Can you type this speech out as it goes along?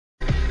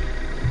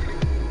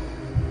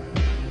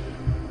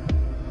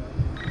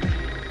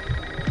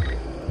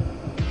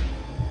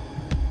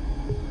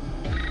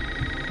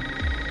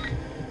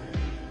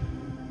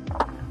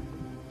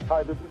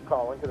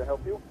calling. Can I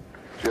help you?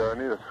 Yeah, I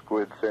need a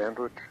squid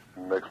sandwich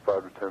in the next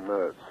 5 to 10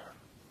 minutes.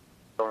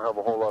 Don't have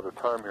a whole lot of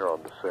time here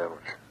on the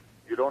sandwich.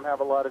 You don't have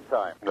a lot of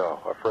time. No,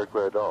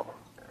 frankly I don't.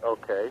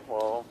 Okay,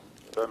 well,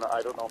 then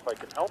I don't know if I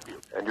can help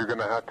you. And you're going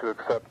to have to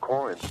accept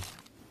coins.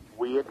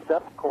 We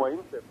accept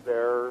coins if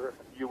they're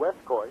U.S.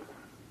 coins.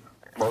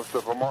 Most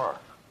of them are.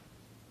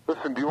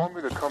 Listen, do you want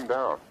me to come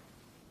down?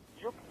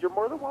 You're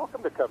more than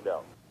welcome to come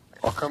down.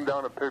 I'll come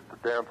down and pick the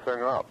damn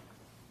thing up.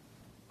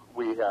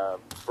 We have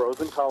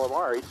frozen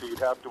calamari, so you'd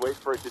have to wait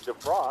for it to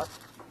defrost.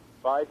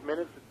 5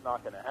 minutes, it's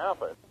not going to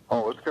happen.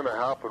 Oh, it's going to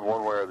happen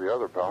one way or the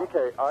other, pal.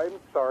 Okay, I'm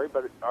sorry,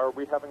 but are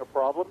we having a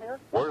problem here?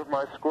 Where's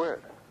my squid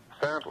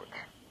sandwich?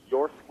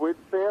 Your squid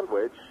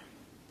sandwich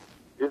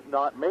is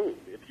not made.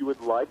 If you would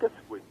like a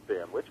squid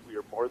sandwich, we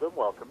are more than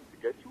welcome to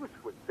get you a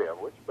squid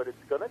sandwich, but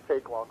it's going to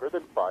take longer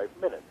than 5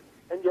 minutes.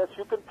 And yes,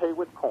 you can pay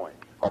with coins.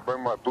 I'll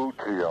bring my boot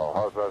to y'all.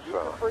 How's that You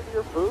sound? can bring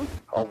your food?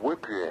 I'll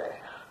whip your ass.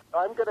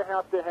 I'm going to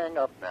have to hang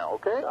up now,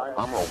 okay?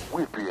 I'm going to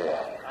whip your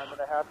ass. I'm going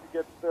to have to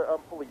get the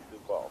police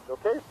involved,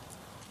 okay?